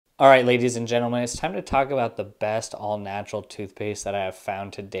All right, ladies and gentlemen, it's time to talk about the best all-natural toothpaste that I have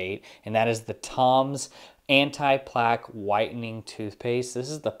found to date, and that is the Tom's Anti-Plaque Whitening Toothpaste.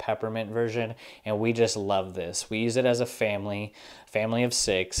 This is the peppermint version, and we just love this. We use it as a family of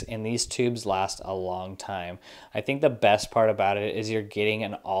 6, and these tubes last a long time. I think the best part about it is you're getting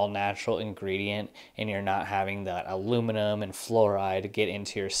an all-natural ingredient, and you're not having that aluminum and fluoride get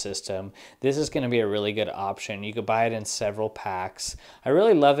into your system. This is going to be a really good option. You could buy it in several packs. I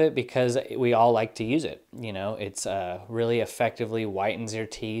really love it because we all like to use it. You know, it's really effectively whitens your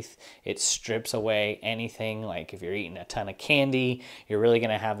teeth. It strips away anything, like if you're eating a ton of candy, you're really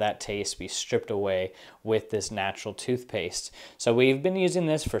going to have that taste be stripped away with this natural toothpaste. So we've been using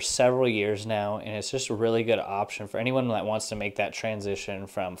this for several years now, and it's just a really good option for anyone that wants to make that transition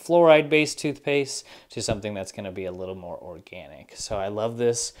from fluoride-based toothpaste to something that's going to be a little more organic. So I love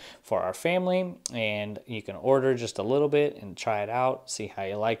this for our family, and you can order just a little bit and try it out, see how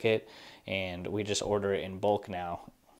you like it. And we just order it in bulk now,